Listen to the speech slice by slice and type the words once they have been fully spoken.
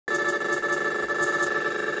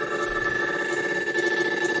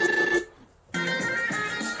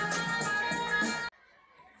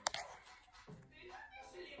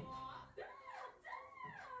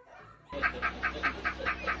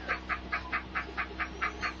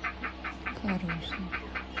Хороший.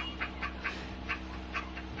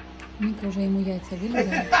 Ника уже ему яйца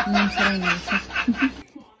вылезала, но он все равно еще.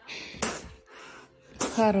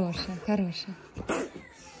 Хорошая, хорошая.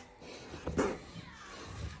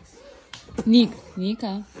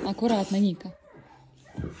 Ника, аккуратно, Ника.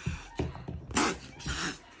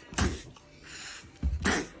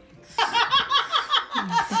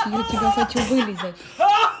 Я тебя хочу вылезать.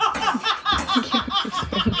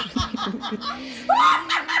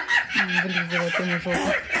 Вылизывает ему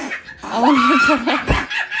жопу. А он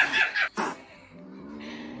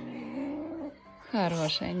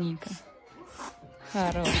Хорошая, Ника.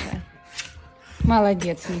 Хорошая.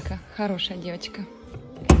 Молодец, Ника. Хорошая девочка.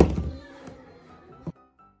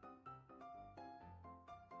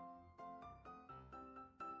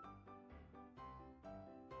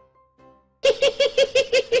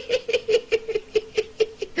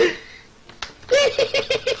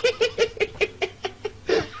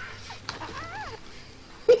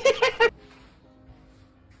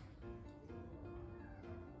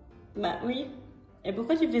 Bah oui. Et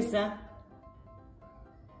pourquoi tu fais ça?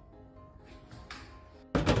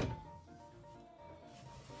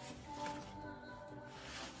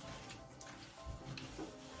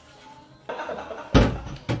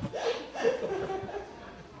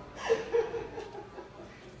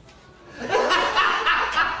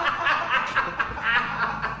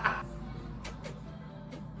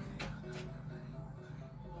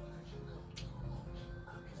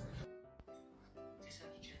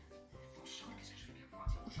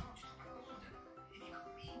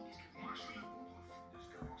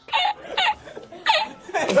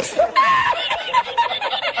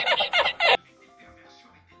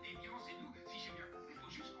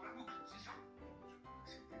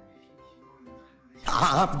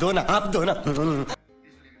 Abdona.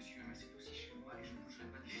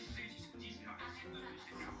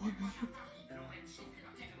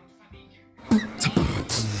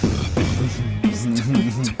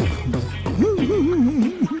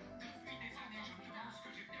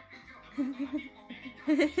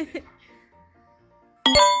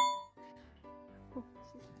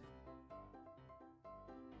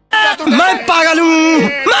 मैं पागल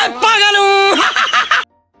हूँ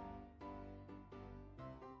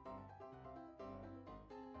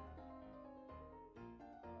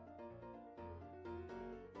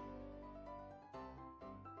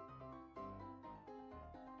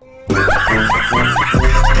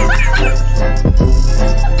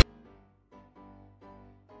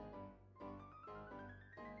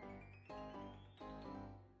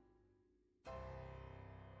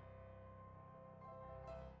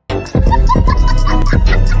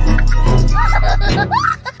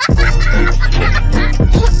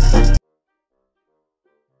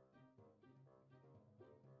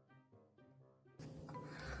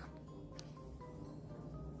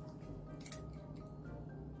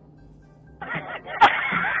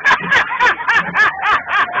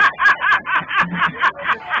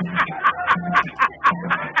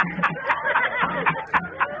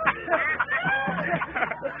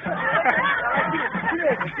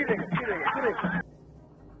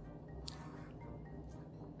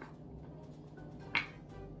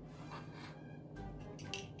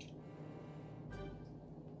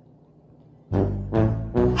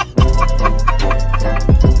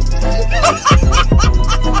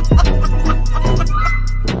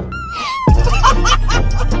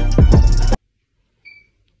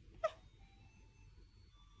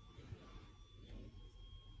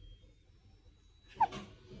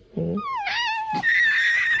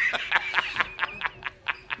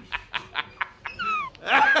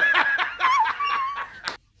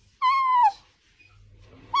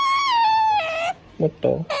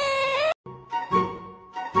Motto.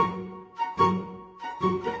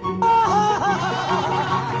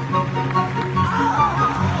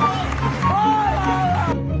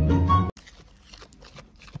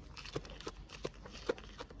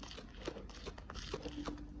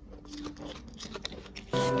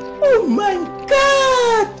 Oh my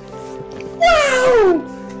God! Wow!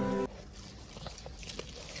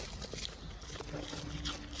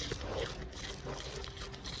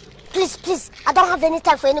 Please, I don't have any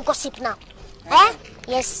time for any gossip now. Eh?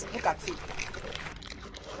 Yes. Look at it.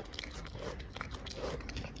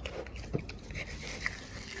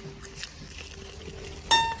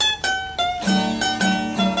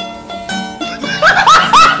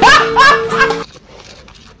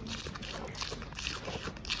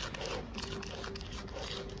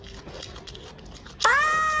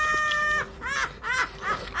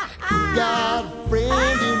 Got a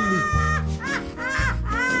friend in me.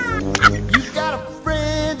 You got a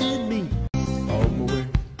friend in me. On my way.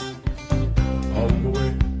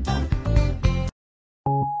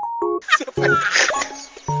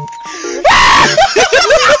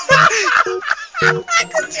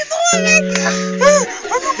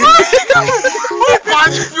 I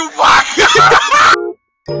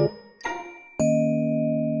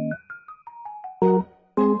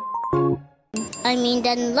mean,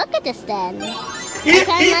 then look at this then. I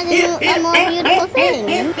can't imagine a more beautiful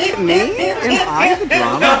thing. Me? Am I the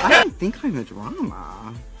drama? I don't think I'm the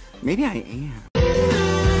drama. Maybe I am.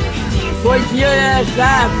 Put your ass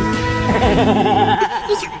up.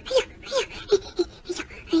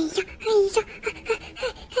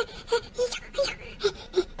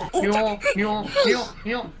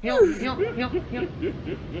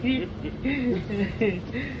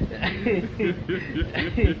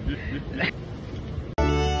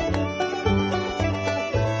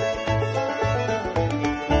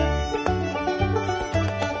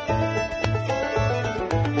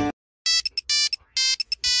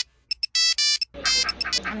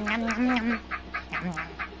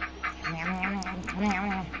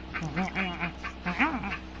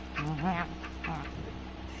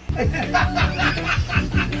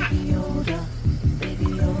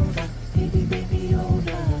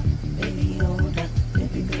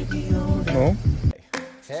 No?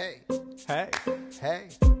 Hey, hey, hey,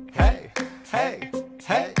 hey, hey,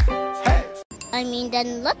 hey, hey. I mean,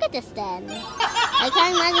 then look at this then. I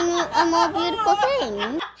can't imagine a more beautiful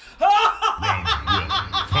thing.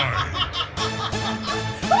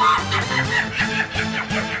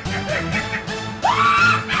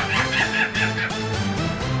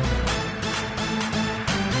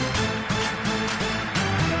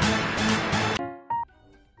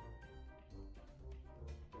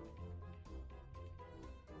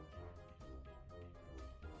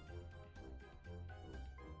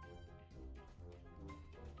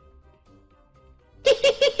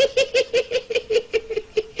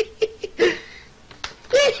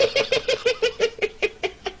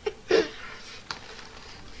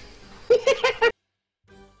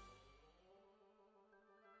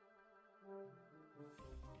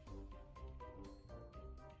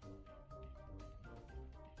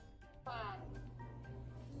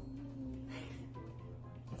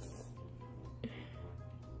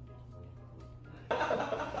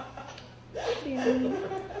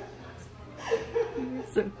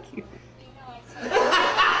 So cute.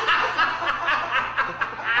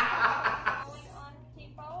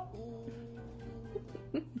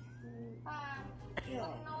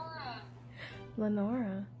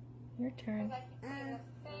 Lenora, your turn.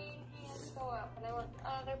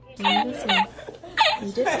 This one.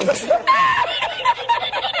 You did this.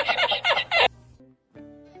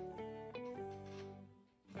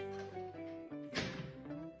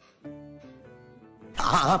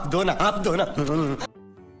 Up, donut.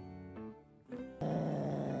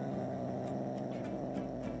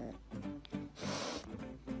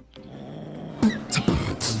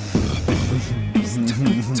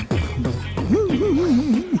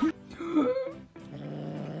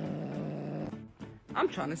 I'm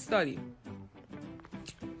trying to study.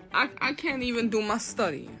 I can't even do my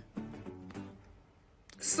study.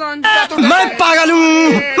 Son, Man,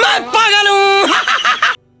 págalo! Man, págalo!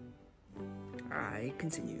 Alright,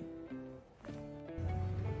 continue.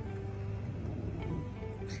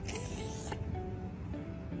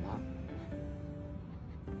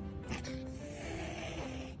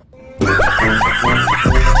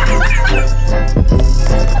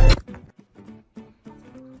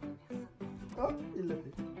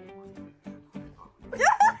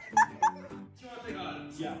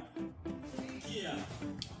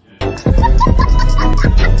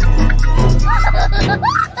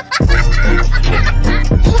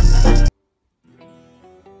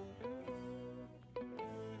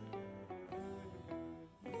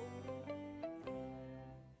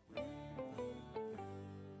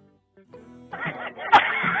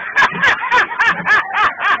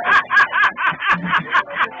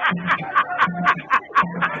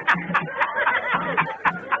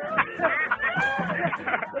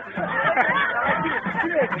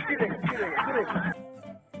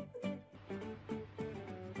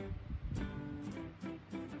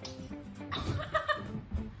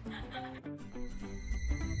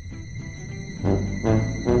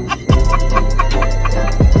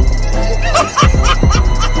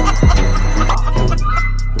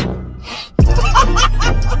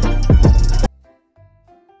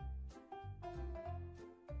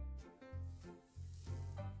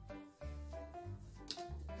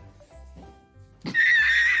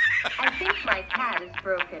 I think my cat is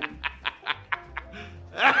broken.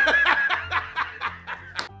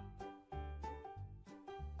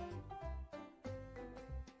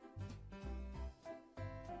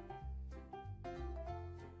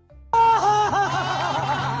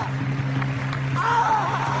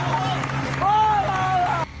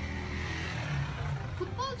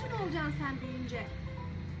 olacaksın sen büyüyünce?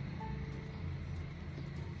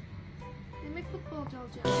 Demek futbolcu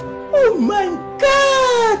olacaksın. Oh my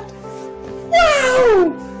god!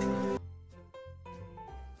 Wow!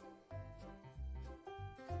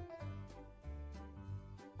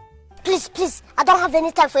 Please, I don't have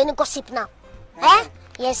any time for any gossip now. Eh?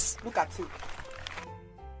 Yes. Look at you.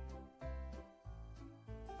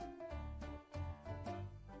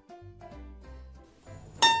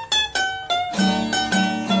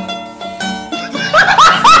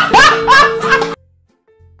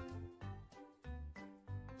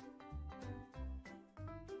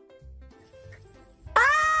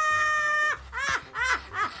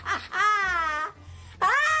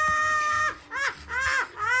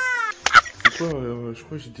 Je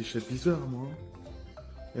crois que j'ai des chats bizarres, moi.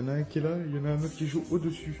 Il y en a un qui est là, il y en a un autre qui joue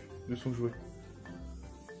au-dessus de son jouet.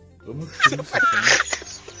 Vraiment, je connais ça.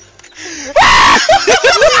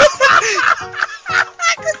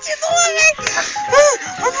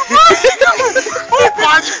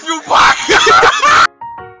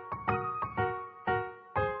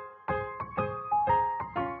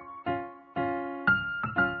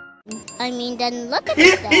 I mean, then look at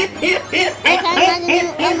this then. I can't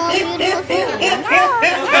imagine a more beautiful thing.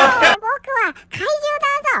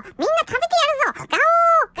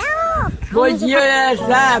 Bom dia,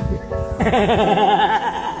 sabe?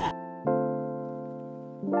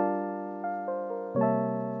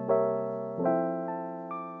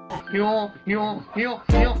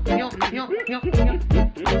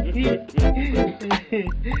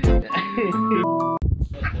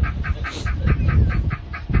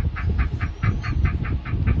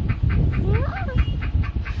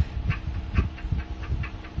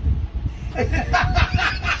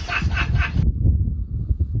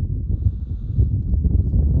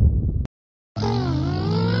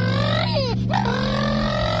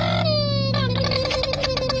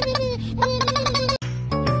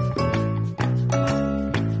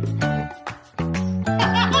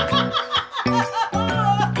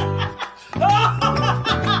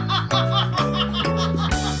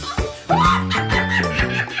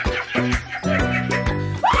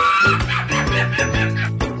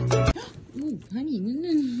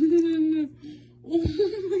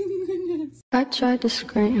 I tried to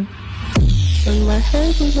scream, but my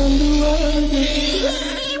head was underwater.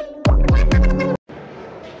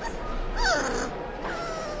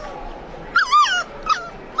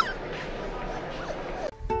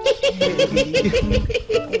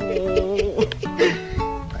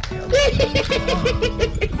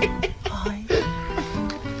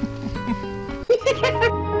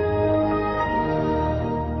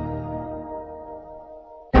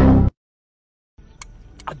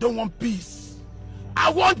 I don't want peace. I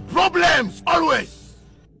want problems, always.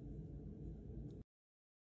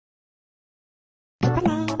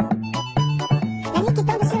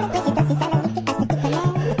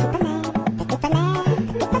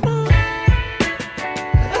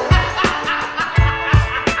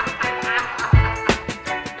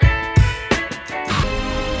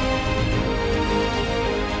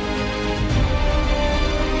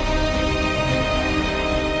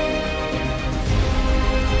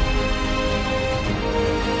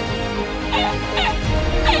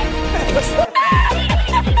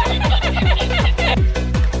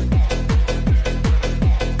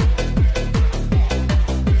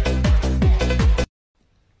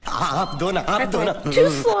 आप दो ना Too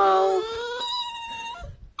slow.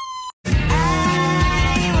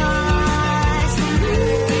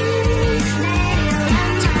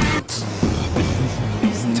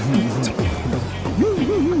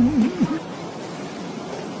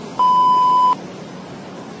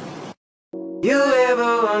 You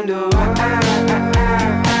ever wonder why?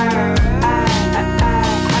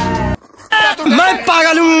 मैं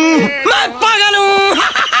पागल हूँ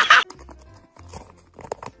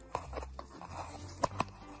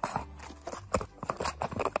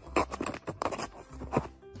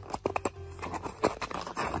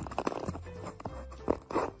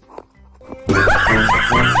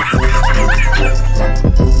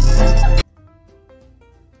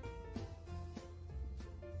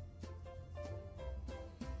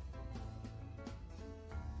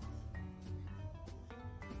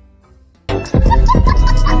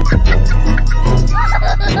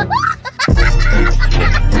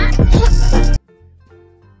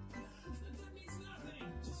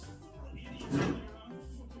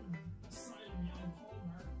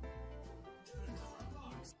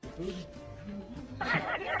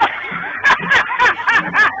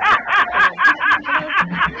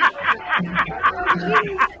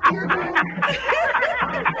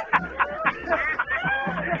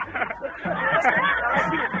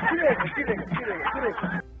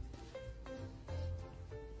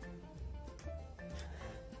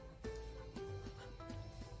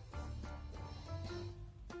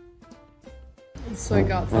So I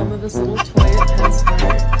got some of this little toy at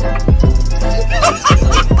PetSmart.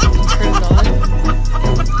 Turned on.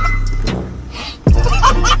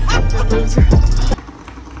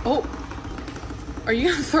 Oh, are you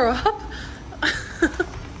gonna throw up?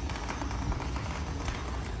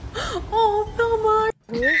 Oh, Thelma.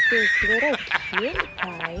 Who is this little cute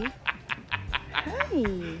guy? Hi.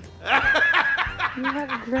 You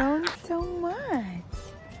have grown so much.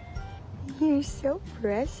 You're so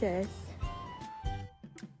precious.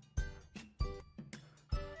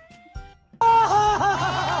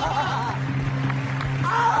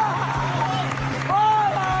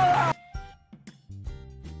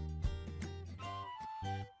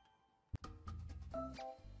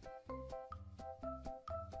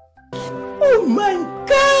 Oh my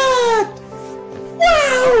god!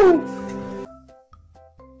 Wow!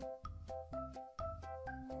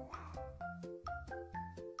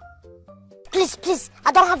 Please, please,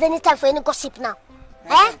 I don't have any time for any gossip now.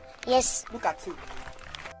 Eh? Yes. Look at you.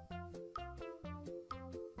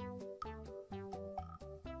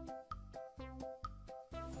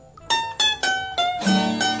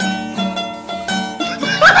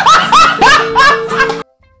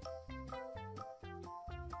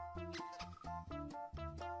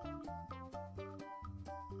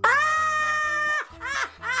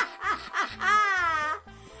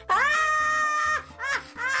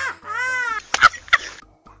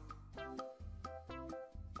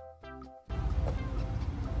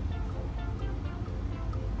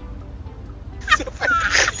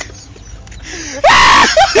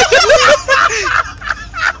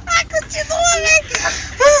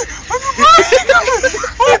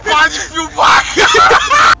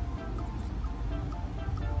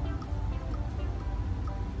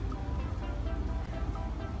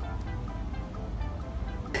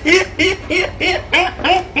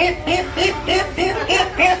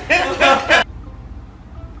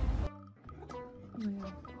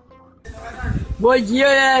 Bom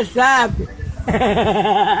dia, sabe?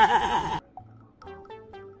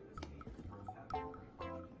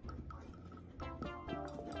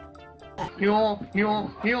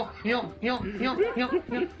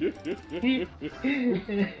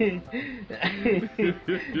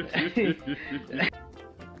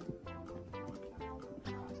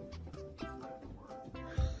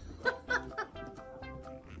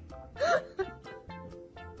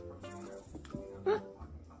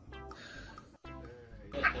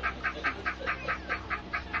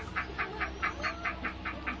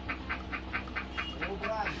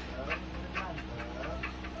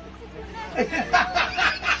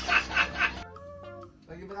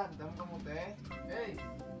 Lagi berantem kamu teh? Hey.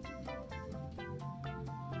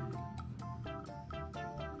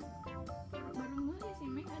 Baru mulai sih,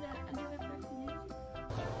 Mek, ada referensinya.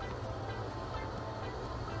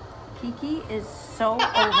 Kiki is so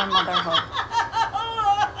over motherhood.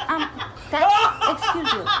 Excuse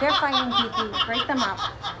you. They're fighting, Kiki. Break them up.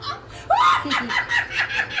 Kiki.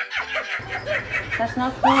 That's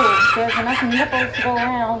not cool. There's enough nipples to go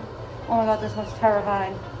around. Oh my god, this one's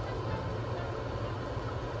terrified.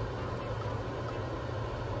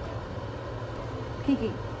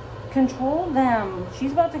 Kiki, control them.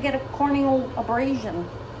 She's about to get a corneal abrasion.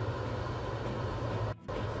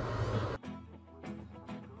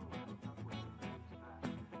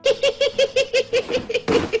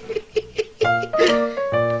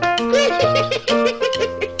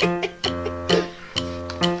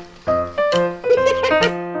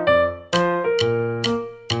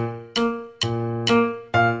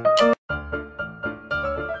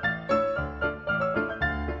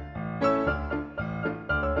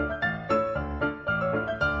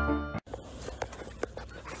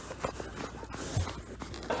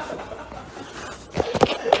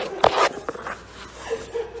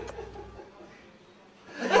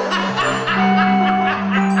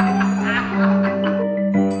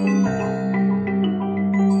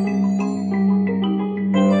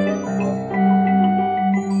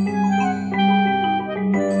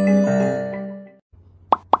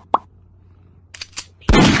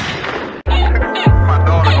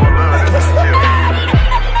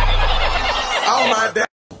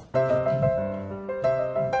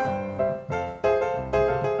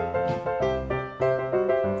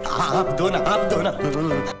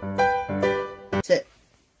 Sit.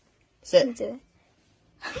 Sit.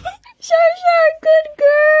 Shar, good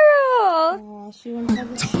girl. Oh, she went to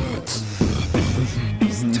the shit.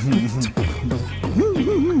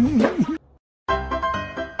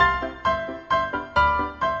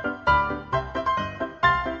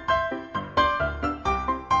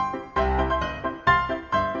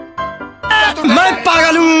 मैं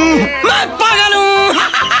पागल हूँ, मैं पागल हूँ।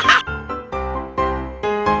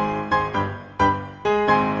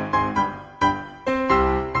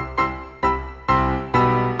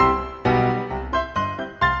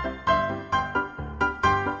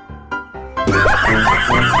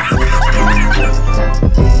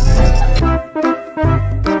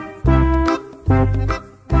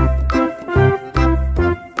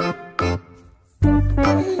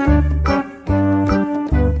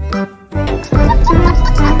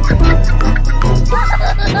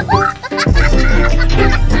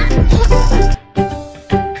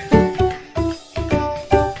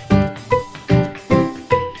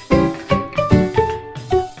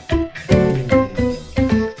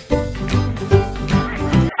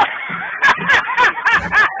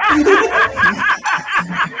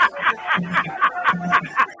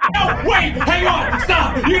 Wait, hang on,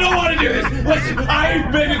 stop! You don't want to do this! Listen,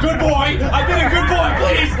 I've been a good boy! I've been a good boy,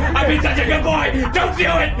 please! I've been such a good boy! Don't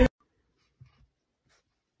do it!